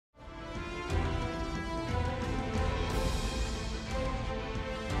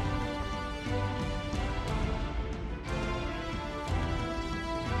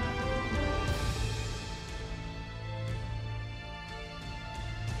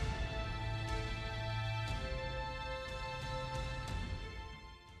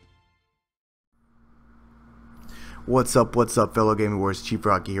What's up, fellow Gaming Wars? Chief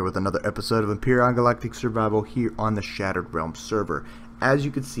Rocky here with another episode of Empyrion Galactic Survival here on the Shattered Realm server. As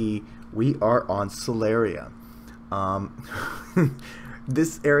you can see, we are on Solaria.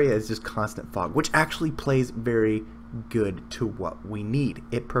 This area is just constant fog, which actually plays very good to what we need.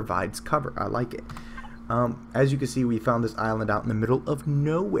 It provides cover. I like it. As you can see, we found this island out in the middle of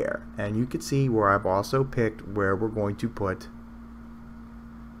nowhere. And you can see where I've also picked where we're going to put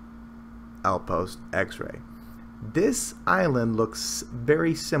Outpost X-Ray. This island looks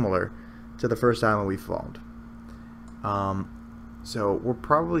very similar to the first island we found. So we're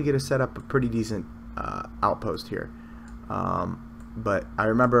probably going to set up a pretty decent outpost here. But I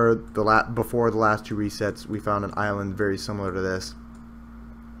remember before the last two resets, we found an island very similar to this,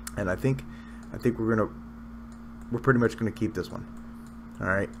 and I think we're pretty much gonna keep this one. All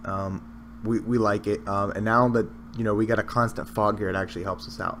right, we like it, and now that we got a constant fog here, it actually helps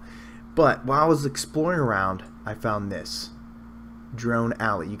us out. But while I was exploring around, I found this drone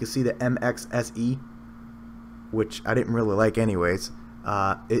alley. You can see the MXSE, which I didn't really like anyways.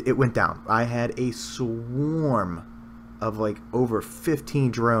 It went down. I had a swarm of like over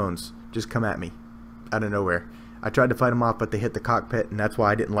 15 drones just come at me out of nowhere. I tried to fight them off, but they hit the cockpit, and that's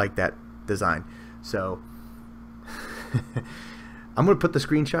why I didn't like that design. So I'm going to put the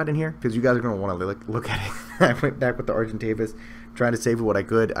screenshot in here because you guys are going to want to look at it. I went back with the Argentavis, trying to save what I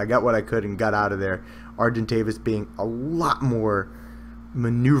could. I got what I could and got out of there. Argentavis being a lot more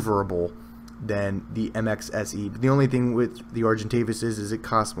maneuverable than the MXSE. But the only thing with the Argentavis is it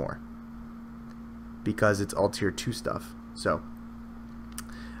costs more because it's all tier 2 stuff. So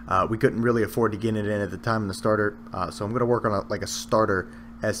we couldn't really afford to get it in at the time in the starter. So I'm going to work on a starter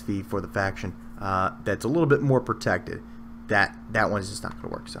SV for the faction that's a little bit more protected. That one's just not going to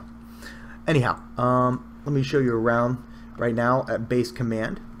work. So anyhow, let me show you around right now at base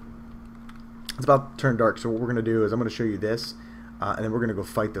command. It's about to turn dark, so what we're going to do is I'm going to show you this, and then we're going to go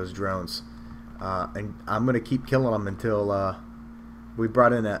fight those drones. And I'm going to keep killing them until we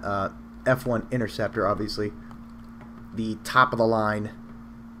brought in a F1 Interceptor, obviously. The top of the line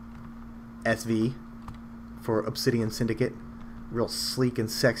SV for Obsidian Syndicate. Real sleek and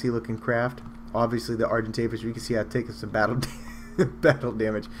sexy looking craft. Obviously the Argentavis, you can see how it takes some battle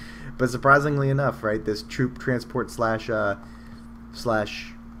damage. But surprisingly enough, right, this troop transport slash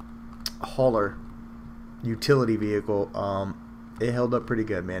hauler utility vehicle, it held up pretty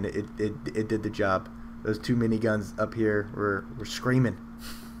good, man. It did the job. Those two miniguns up here were screaming.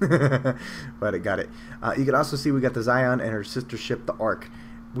 But it got it. You can also see we got the Zion and her sister ship, the Ark.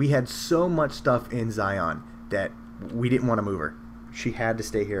 We had so much stuff in Zion that we didn't want to move her. She had to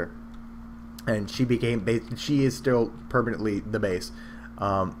stay here, and she became base. She is still permanently the base.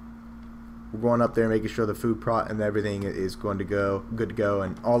 We're going up there, making sure the food prot and everything is going to go good to go,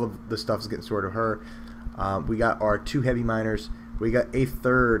 and all of the stuff is getting sorted of her. We got our 2 heavy miners. We got a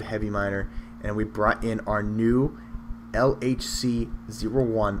 3rd heavy miner, and we brought in our new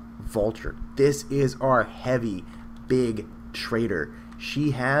LHC-01 Vulture. This is our heavy, big trader.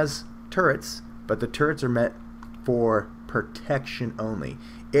 She has turrets, but the turrets are meant for protection only.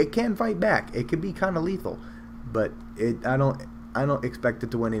 It can fight back. It can be kind of lethal, but I don't expect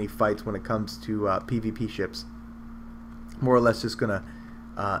it to win any fights when it comes to PvP ships. More or less just gonna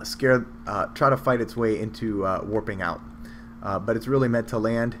try to fight its way into warping out. But it's really meant to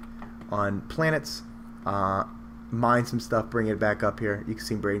land on planets, mine some stuff, bring it back up here. You can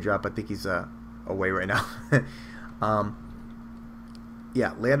see Brain Drop. I think he's away right now.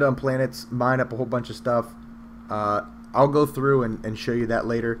 Yeah, land on planets, mine up a whole bunch of stuff. I'll go through and show you that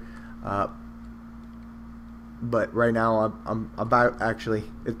later. But right now I'm about, actually,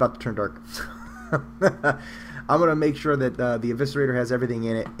 it's about to turn dark. I'm going to make sure that the Eviscerator has everything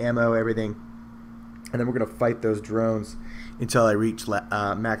in it, ammo, everything. And then we're going to fight those drones until I reach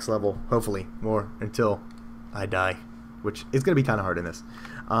max level, hopefully, or until I die, which is going to be kind of hard in this.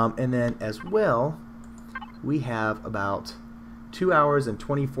 And then as well, we have about 2 hours and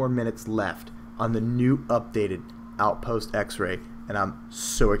 24 minutes left on the new updated Outpost X-Ray, and I'm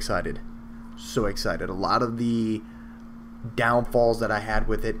so excited. So excited. A lot of the downfalls that I had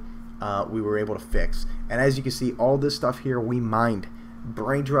with it, we were able to fix. And as you can see, all this stuff here we mined.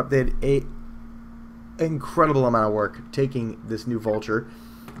 Brain Drop did a incredible amount of work taking this new Vulture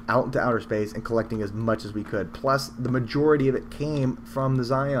out into outer space and collecting as much as we could. Plus, the majority of it came from the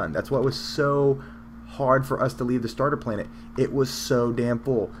Zion. That's what was so hard for us to leave the starter planet. It was so damn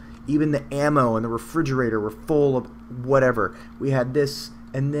full. Even the ammo and the refrigerator were full of whatever. We had this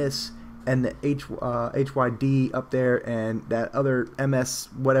and this and the HYD up there and that other MS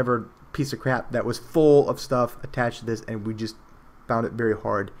whatever piece of crap that was full of stuff attached to this, and we just found it very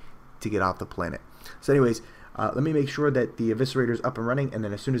hard to get off the planet. So anyways, Let me make sure that the eviscerator is up and running, and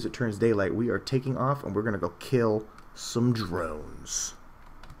then as soon as it turns daylight, we are taking off, and we're going to go kill some drones.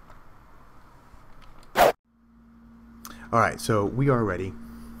 Alright, so we are ready.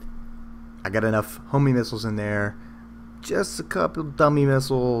 I got enough homing missiles in there, just a couple dummy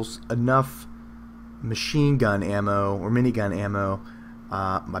missiles, enough machine gun ammo, or minigun ammo.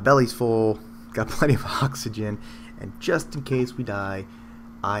 My belly's full, got plenty of oxygen, and just in case we die,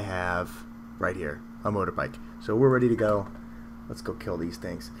 I have, right here, a motorbike. So we're ready to go. Let's go kill these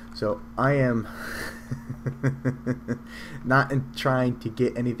things. So I am not trying to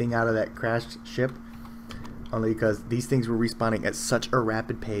get anything out of that crashed ship, only because these things were respawning at such a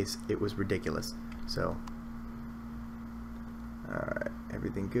rapid pace, it was ridiculous. So, alright,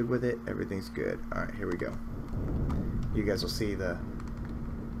 everything good with it? Everything's good. Alright, here we go. You guys will see the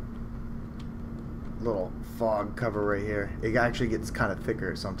little fog cover right here. It actually gets kind of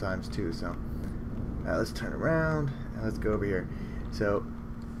thicker sometimes too, so let's turn around and let's go over here. So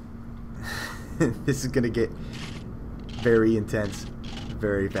this is gonna get very intense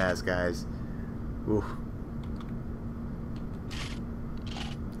very fast, guys. Ooh.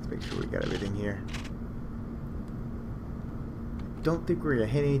 Let's make sure we got everything here. Don't think we're gonna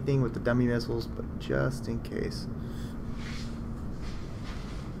hit anything with the dummy missiles, but just in case.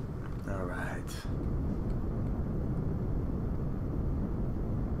 Alright.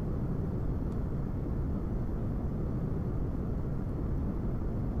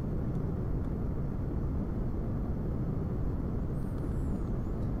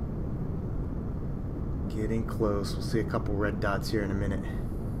 Getting close. We'll see a couple red dots here in a minute.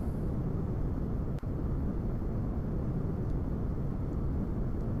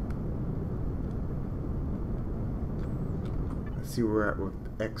 Let's see where we're at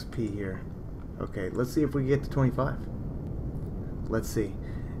with XP here. Okay, let's see if we get to 25. Let's see.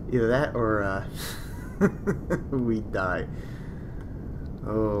 Either that or we die.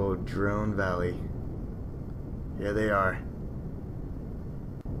 Oh, Drone Valley. Here they are.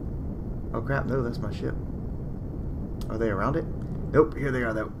 Oh crap, no, that's my ship. Are they around it? Nope, here they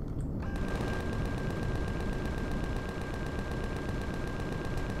are though.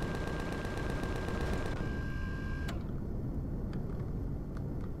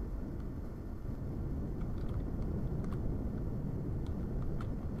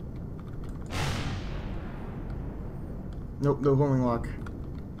 Nope, no homing lock.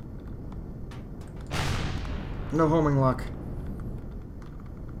 No homing lock.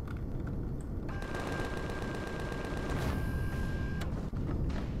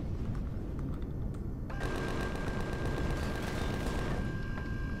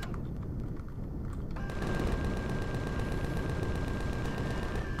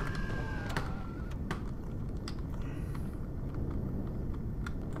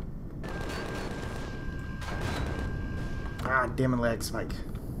 Ah, damn it, lag spike.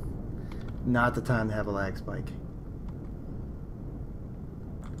 Not the time to have a lag spike.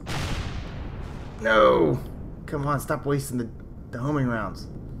 No! Come on, stop wasting the homing rounds.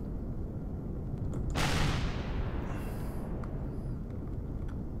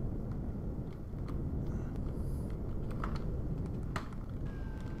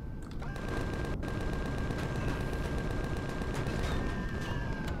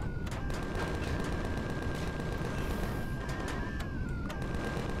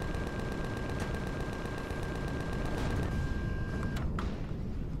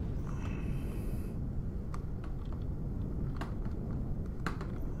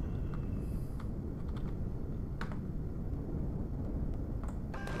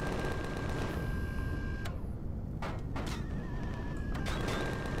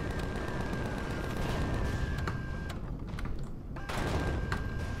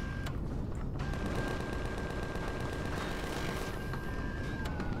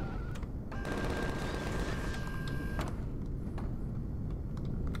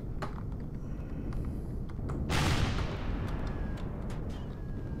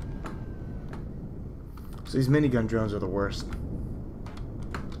 So these minigun drones are the worst.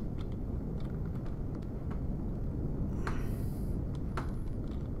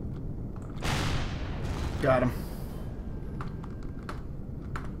 Got him.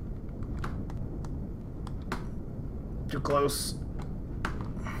 Too close.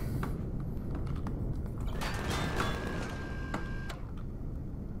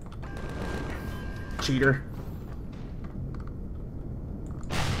 Cheater.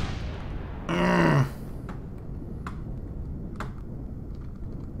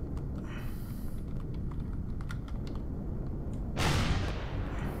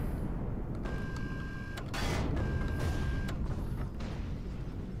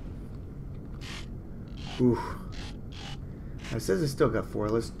 Ooh. It says it's still got 4.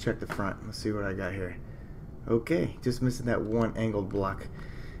 Let's check the front. Let's see what I got here. Okay, just missing that one angled block.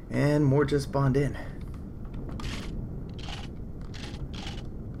 And more just spawned in.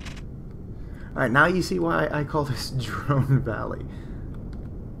 Alright, now you see why I call this Drone Valley.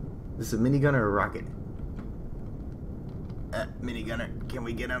 This is a minigun or a rocket? Minigunner. Can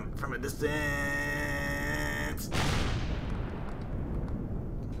we get him from a distance?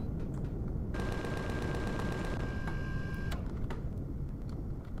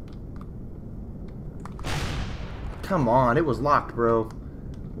 Come on, it was locked, bro.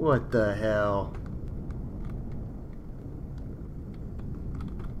 What the hell?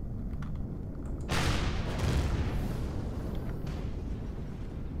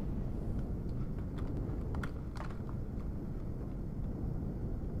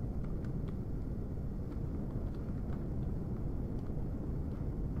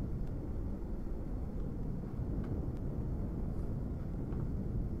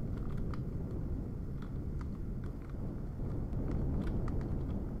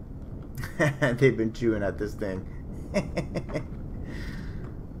 They've been chewing at this thing.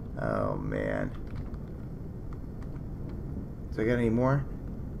 Oh man. Do I got any more?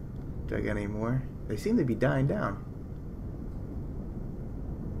 Do I got any more? They seem to be dying down.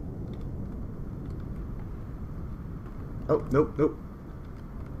 Oh, nope, nope.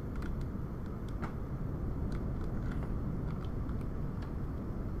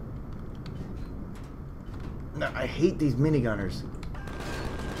 No, I hate these minigunners.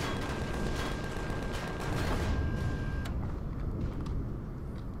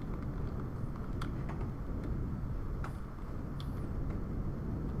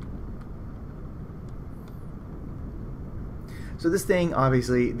 So this thing,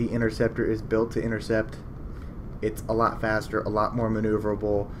 obviously, the Interceptor is built to intercept. It's a lot faster, a lot more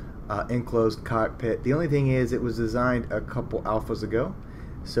maneuverable, enclosed cockpit. The only thing is it was designed a couple alphas ago,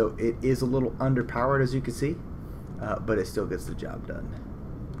 so it is a little underpowered, as you can see, but it still gets the job done.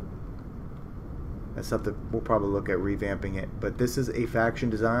 That's something we'll probably look at revamping it. But this is a faction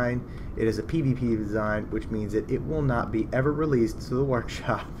design. It is a PvP design, which means that it will not be ever released to the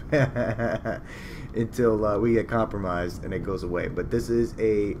workshop until we get compromised and it goes away. But this is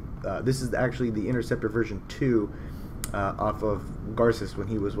actually the Interceptor version 2 off of Garces when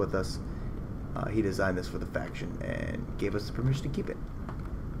he was with us. He designed this for the faction and gave us the permission to keep it.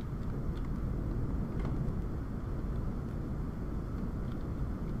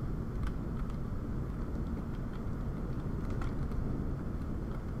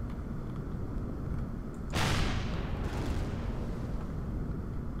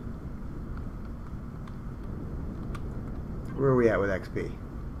 Where are we at with XP?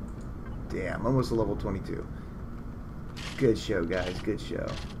 Damn, almost a level 22. Good show, guys. Good show.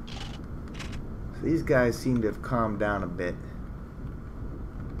 So these guys seem to have calmed down a bit.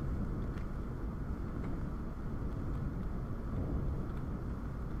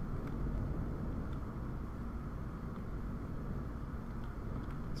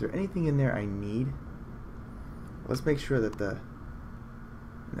 Is there anything in there I need? Let's make sure that the...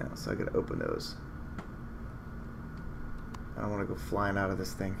 No, so I gotta open those. I don't want to go flying out of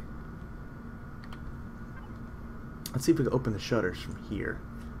this thing. Let's see if we can open the shutters from here.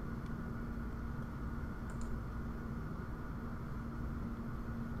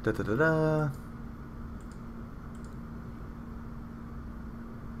 Da da da da.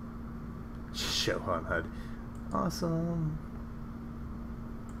 Show on HUD. Awesome.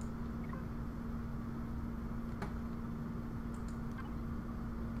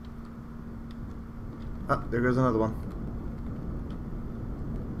 Oh, there goes another one.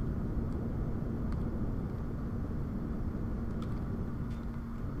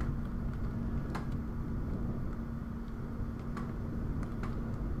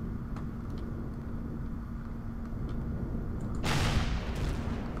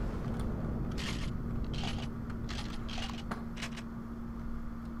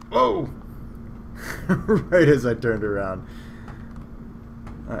 Whoa! Right as I turned around.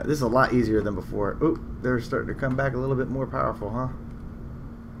 Alright, this is a lot easier than before. Oh, they're starting to come back a little bit more powerful, huh?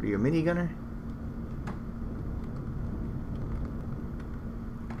 Are you a minigunner?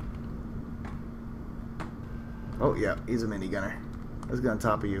 Oh, yeah, he's a minigunner. Let's get on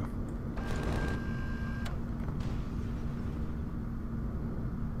top of you.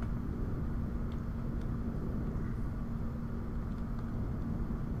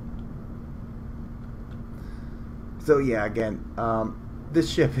 So yeah, again, this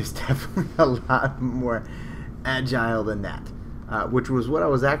ship is definitely a lot more agile than that, which was what I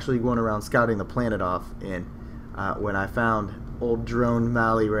was actually going around scouting the planet off in when I found old Drone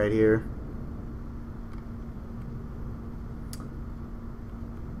Valley right here.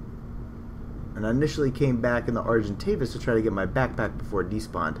 And I initially came back in the Argentavis to try to get my backpack before it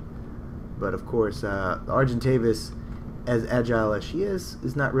despawned. But of course, the Argentavis, as agile as she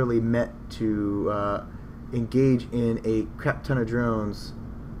is not really meant to engage in a crap ton of drones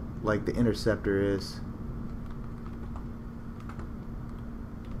like the Interceptor is.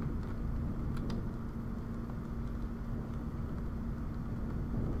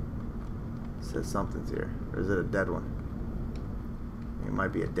 It says something's here. Or is it a dead one? It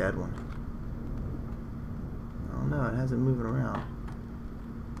might be a dead one. Oh no, it hasn't moving around.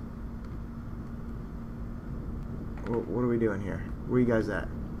 What are we doing here? Where you guys at?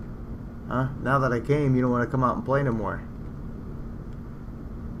 Huh? Now that I came, you don't want to come out and play no more.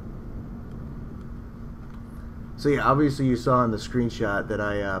 So yeah, obviously you saw in the screenshot that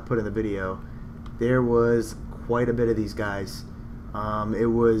I put in the video, there was quite a bit of these guys. It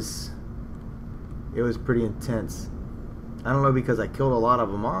was pretty intense. I don't know, because I killed a lot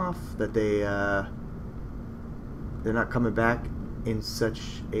of them off, that they're not coming back in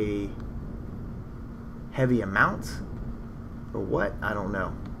such a heavy amount, or what? I don't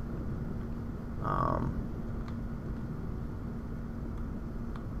know.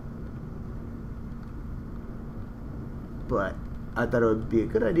 But I thought it would be a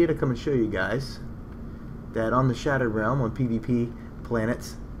good idea to come and show you guys that on the Shattered Realm, on PvP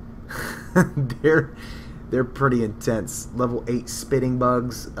planets, they're pretty intense. Level 8 spitting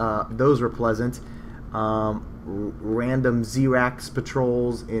bugs, those were pleasant. Random Zirax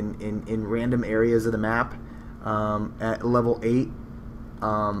patrols in random areas of the map at level 8.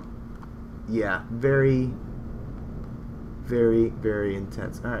 Yeah, very, very, very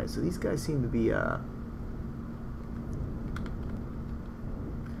intense. Alright, so these guys seem to be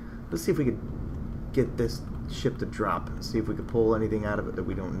let's see if we could get this ship to drop and see if we could pull anything out of it that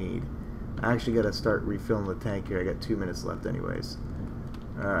we don't need. I actually got to start refilling the tank here. I got 2 minutes left anyways.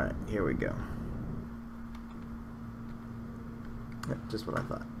 Alright, here we go. Yep, just what I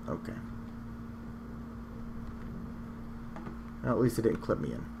thought. Okay. Well, at least it didn't clip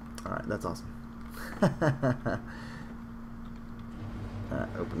me in. Alright, that's awesome. Alright,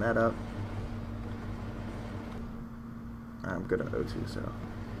 open that up. I'm good on O2, so.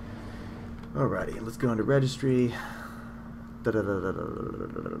 Alrighty, let's go into registry. Here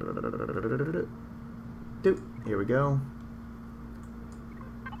we go.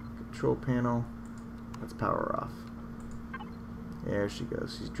 Control panel. Let's power her off. There she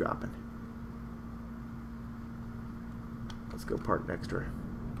goes. She's dropping. Let's go park next to her.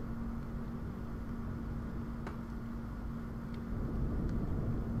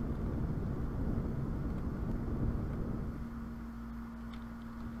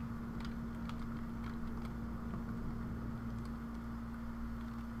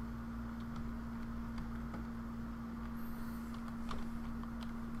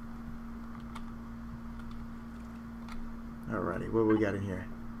 Alrighty, what we got in here?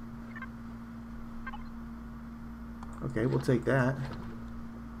 Okay, we'll take that.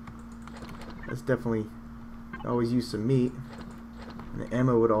 That's definitely, always use some meat. And the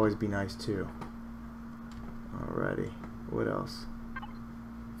ammo would always be nice too. Alrighty, what else?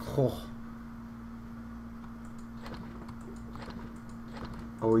 Oh.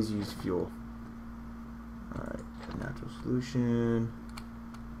 Always use fuel. Alright, natural solution.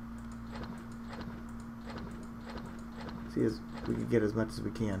 See, as we can get as much as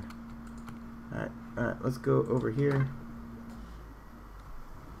we can. Alright, let's go over here.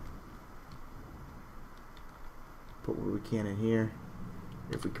 Put what we can in here.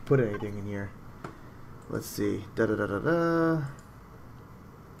 If we could put anything in here. Let's see. Cargo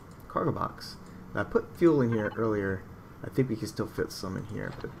box. Now, I put fuel in here earlier. I think we can still fit some in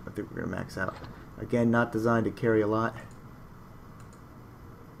here, but I think we're going to max out. Again, not designed to carry a lot.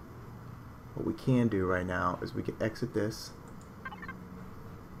 What we can do right now is we can exit this,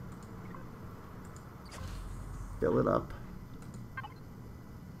 fill it up.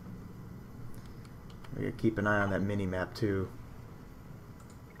 We gotta keep an eye on that mini map too.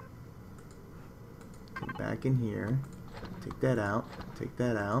 Come back in here, take that out, take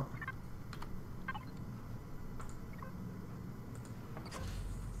that out.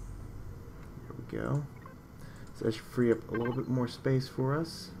 There we go. So that should free up a little bit more space for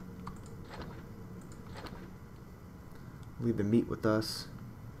us. Leave the meat with us.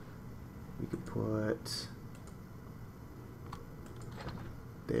 We could put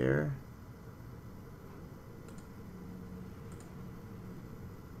there.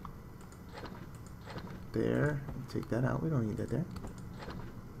 There. Take that out. We don't need that there.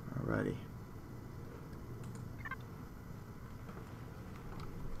 Alrighty.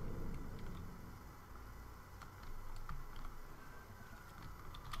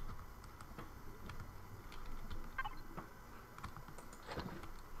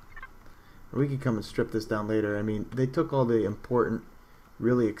 We could come and strip this down later. I mean, they took all the important,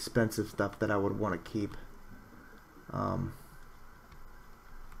 really expensive stuff that I would want to keep.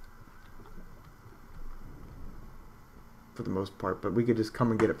 For the most part, but we could just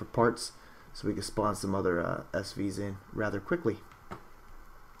come and get it for parts so we could spawn some other SVs in rather quickly.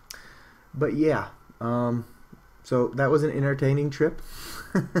 But yeah, so that was an entertaining trip.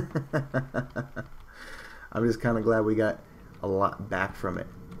 I'm just kind of glad we got a lot back from it.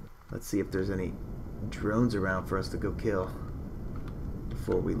 Let's see if there's any drones around for us to go kill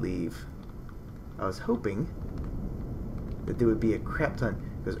before we leave. I was hoping that there would be a crap ton,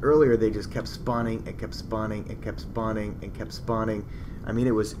 because earlier they just kept spawning and kept spawning and kept spawning and kept spawning. I mean,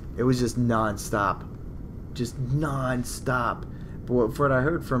 it was just non-stop. Just non-stop. But what I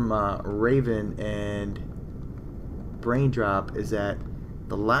heard from Raven and Braindrop is that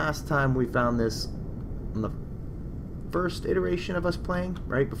the last time we found this on the first iteration of us playing,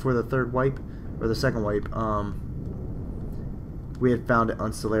 right before the third wipe, or the second wipe, we had found it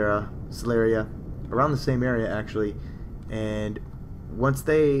on Solaria, around the same area actually, and once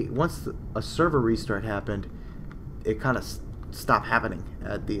a server restart happened, it kind of stopped happening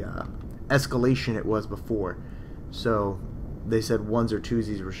at the escalation it was before. So they said ones or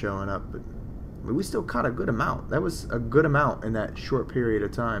twosies were showing up, but I mean, we still caught a good amount. That was a good amount in that short period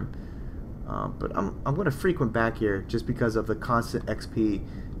of time. But I'm going to frequent back here just because of the constant XP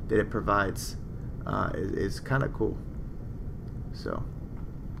that it provides. Is kind of cool. So,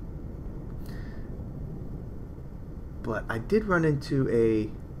 but I did run into a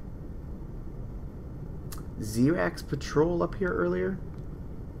Xerax patrol up here earlier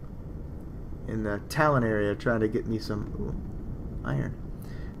in the Talon area, trying to get me some iron,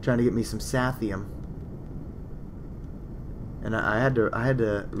 trying to get me some Sathium. And I had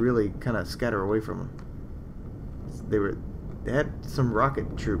to really kind of scatter away from them. They had some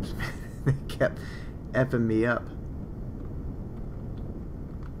rocket troops. They kept effing me up.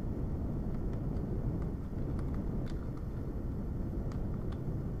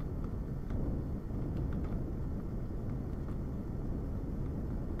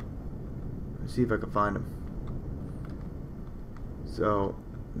 Let's see if I can find them. So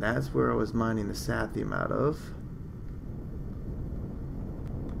that's where I was mining the Sathium out of.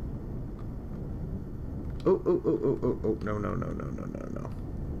 Oh, no.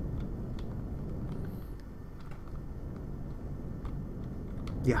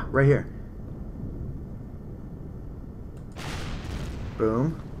 Yeah, right here.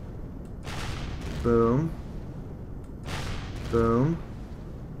 Boom. Boom. Boom.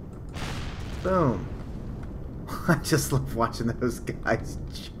 Boom. I just love watching those guys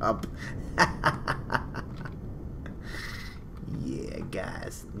jump. Yeah,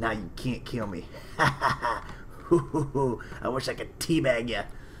 guys. Now you can't kill me. I wish I could teabag you.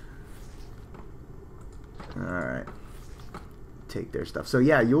 Alright. Take their stuff. So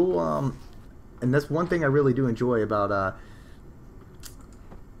yeah, you'll and that's one thing I really do enjoy about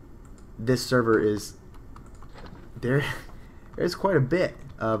this server is there's quite a bit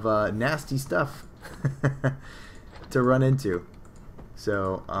of nasty stuff to run into.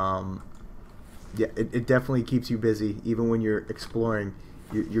 So yeah, it definitely keeps you busy. Even when you're exploring,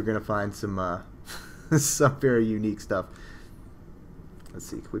 you're gonna find some some very unique stuff. Let's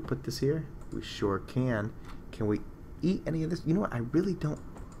see, can we put this here? We sure can. Can we eat any of this? You know what, I really don't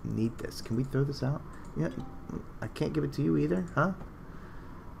need this. Can we throw this out? Yeah, I can't give it to you either, huh?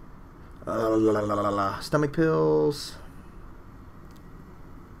 Stomach pills.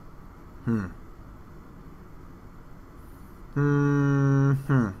 Yeah,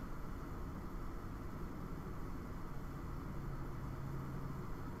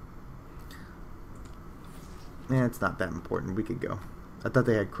 it's not that important. We could go. I thought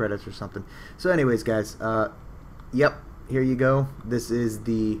they had credits or something. So anyways, guys, yep, here you go. This is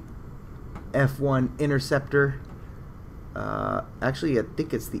the F1 Interceptor. Actually, I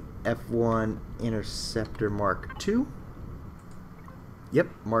think it's the F1 Interceptor Mark II. Yep,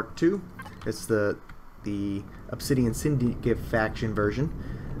 Mark II. It's the Obsidian Syndicate faction version.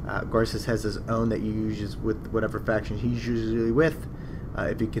 Garces has his own that he uses with whatever faction he's usually with.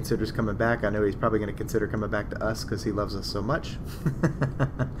 If he considers coming back, I know he's probably going to consider coming back to us because he loves us so much.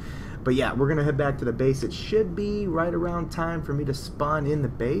 But yeah, we're going to head back to the base. It should be right around time for me to spawn in the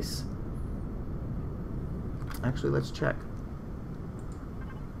base. Actually, let's check.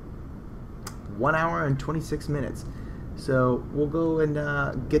 1 hour and 26 minutes. So we'll go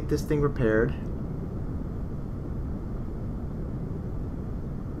and get this thing repaired.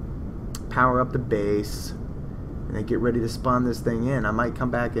 Power up the base. And then get ready to spawn this thing in. I might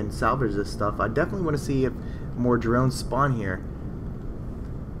come back and salvage this stuff. I definitely want to see if more drones spawn here.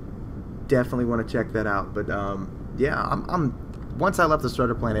 definitely want to check that out. But yeah, I'm once I left the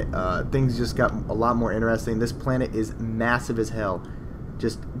starter planet, things just got a lot more interesting. This planet is massive as hell.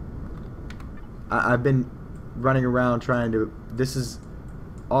 Just I've been running around trying to. This is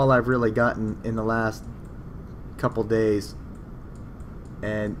all I've really gotten in the last couple days.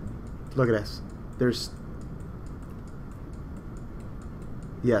 And look at this. There's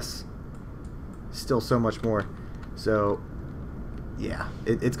still so much more. So yeah,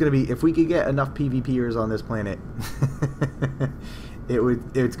 it's gonna be, if we could get enough PvPers on this planet,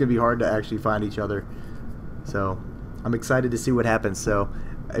 it's gonna be hard to actually find each other. So I'm excited to see what happens. So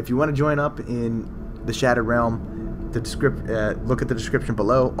if you want to join up in the Shattered Realm, look at the description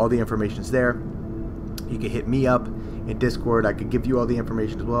below. All the information's there. You can hit me up in Discord. I could give you all the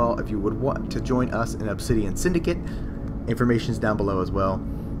information as well. If you would want to join us in Obsidian Syndicate, information's down below as well.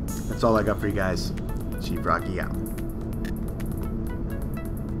 That's all I got for you guys. Chief Rocky out.